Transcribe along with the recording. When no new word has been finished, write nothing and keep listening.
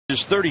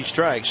30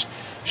 strikes,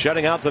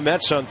 shutting out the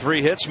Mets on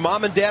 3 hits.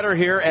 Mom and Dad are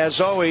here,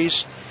 as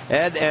always.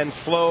 Ed and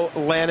Flo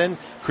Lannon.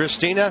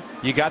 Christina,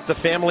 you got the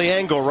family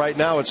angle right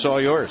now. It's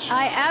all yours.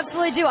 I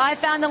absolutely do. I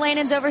found the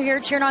Lannons over here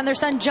cheering on their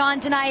son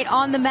John tonight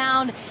on the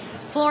mound.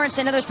 Florence,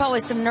 I know there's probably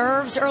some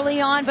nerves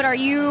early on, but are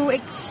you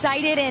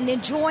excited and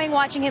enjoying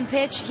watching him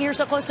pitch here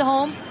so close to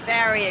home?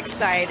 Very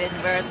excited.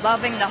 We're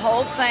loving the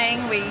whole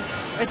thing.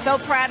 We're so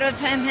proud of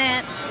him.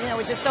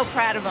 We're just so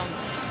proud of him.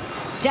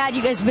 Dad,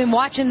 you guys have been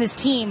watching this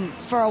team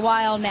for a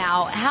while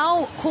now.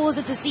 How cool is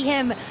it to see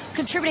him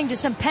contributing to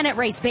some pennant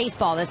race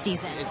baseball this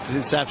season?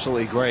 It's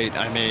absolutely great.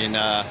 I mean,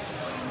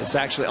 it's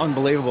actually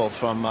unbelievable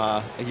from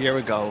a year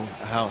ago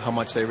how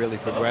much they really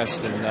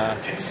progressed, and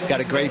got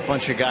a great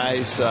bunch of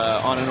guys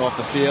on and off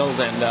the field,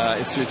 and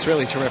it's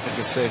really terrific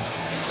to see.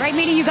 Great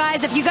meeting you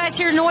guys. If you guys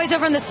hear noise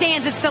over in the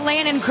stands, it's the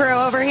Lannon crew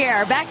over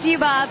here. Back to you,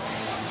 Bob.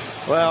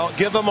 Well,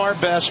 give them our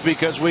best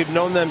because we've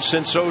known them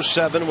since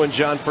 '07 when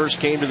John first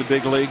came to the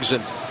big leagues,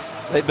 and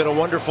they've been a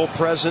wonderful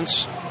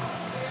presence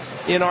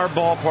in our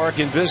ballpark,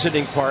 in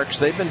visiting parks.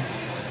 They've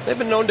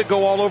been known to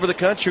go all over the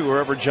country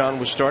wherever John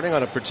was starting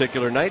on a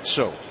particular night,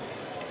 so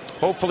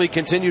hopefully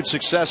continued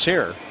success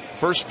here.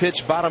 First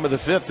pitch, bottom of the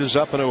 5th, is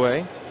up and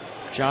away.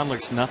 John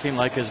looks nothing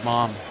like his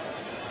mom.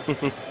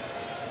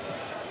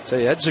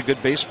 Say, Ed's a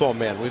good baseball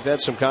man. We've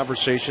had some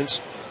conversations.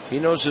 He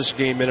knows this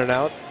game in and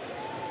out.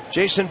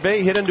 Jason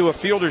Bay hit into a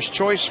fielder's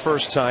choice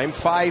first time,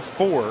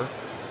 5-4.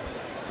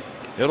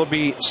 It'll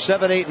be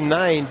 7, 8, and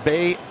 9.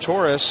 Bay,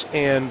 Torres,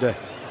 and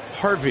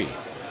Harvey.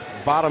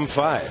 Bottom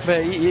 5.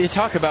 But you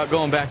talk about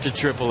going back to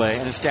AAA,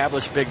 an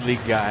established big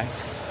league guy.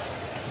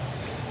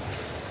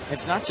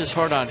 It's not just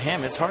hard on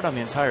him, it's hard on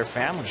the entire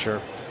family. Sure.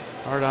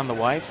 Hard on the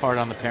wife, hard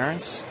on the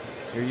parents.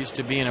 You're used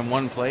to being in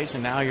one place,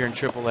 and now you're in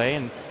AAA.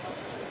 And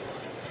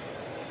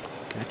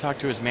I talked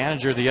to his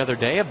manager the other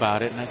day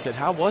about it, and I said,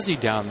 how was he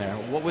down there?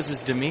 What was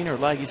his demeanor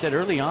like? He said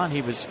early on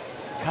he was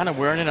kind of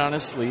wearing it on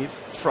his sleeve,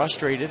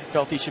 frustrated,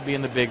 felt he should be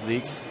in the big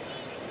leagues.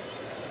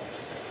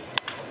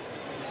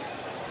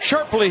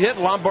 Sharply hit,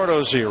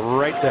 Lombardozzi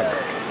right there.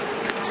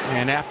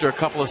 And after a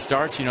couple of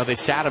starts, they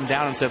sat him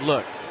down and said,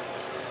 look,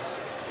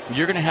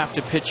 you're going to have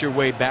to pitch your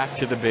way back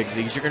to the big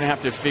leagues. You're going to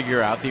have to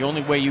figure out the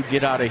only way you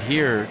get out of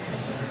here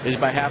is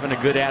by having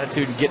a good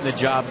attitude and getting the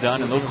job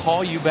done, and they'll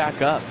call you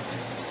back up.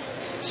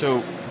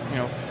 So,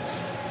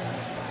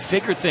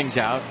 figure things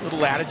out, a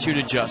little attitude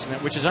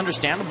adjustment, which is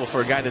understandable for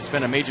a guy that's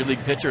been a major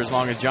league pitcher as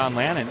long as John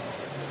Lannon.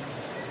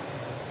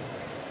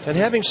 And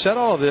having said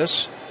all of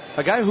this,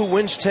 a guy who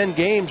wins 10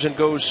 games and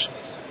goes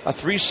a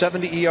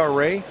 3.70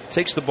 ERA,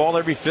 takes the ball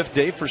every 5th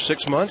day for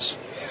 6 months.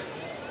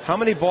 How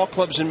many ball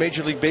clubs in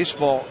Major League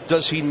Baseball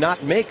does he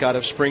not make out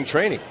of spring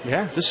training?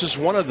 Yeah. This is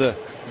one of the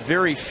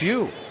very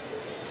few.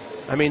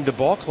 I mean, the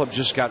ball club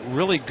just got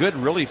really good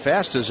really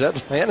fast, as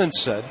Ed Lannon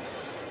said.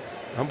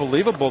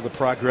 Unbelievable, the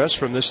progress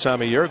from this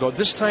time a year ago.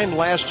 This time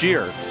last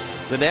year,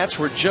 the Nats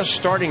were just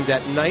starting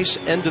that nice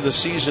end of the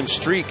season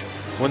streak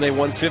when they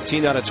won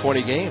 15 out of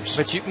 20 games.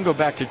 But you can go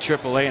back to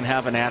AAA and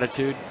have an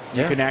attitude.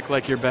 You can act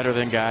like you're better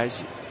than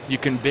guys. You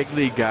can big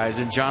league guys.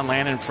 And John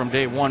Lannon from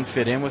day one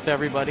fit in with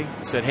everybody.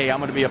 Said, hey, I'm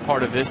going to be a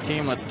part of this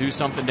team. Let's do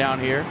something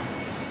down here.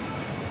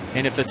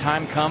 And if the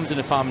time comes and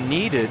if I'm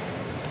needed,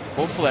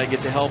 hopefully I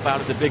get to help out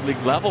at the big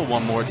league level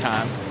one more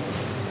time.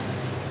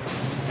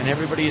 And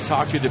everybody you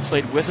talked to that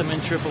played with him in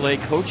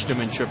AAA, coached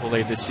him in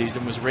AAA this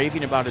season, was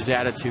raving about his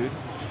attitude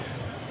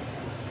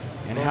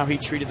and how he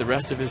treated the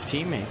rest of his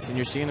teammates. And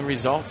you're seeing the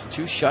results.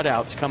 2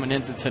 shutouts coming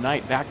into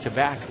tonight,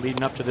 back-to-back,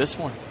 leading up to this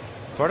one.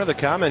 Part of the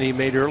comment he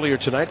made earlier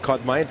tonight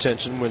caught my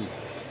attention when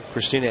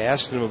Christina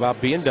asked him about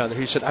being down there.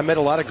 He said, I met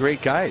a lot of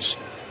great guys.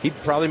 He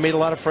probably made a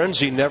lot of friends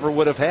he never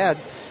would have had.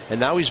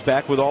 And now he's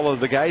back with all of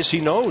the guys he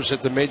knows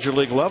at the major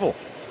league level.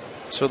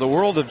 So the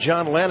world of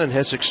John Lannon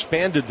has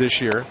expanded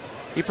this year.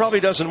 He probably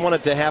doesn't want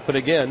it to happen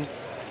again.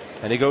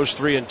 And he goes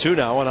 3-2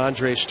 now on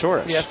Andres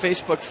Torres. Yeah,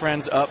 Facebook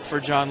friends up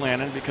for John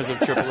Lannon because of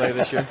AAA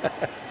this year.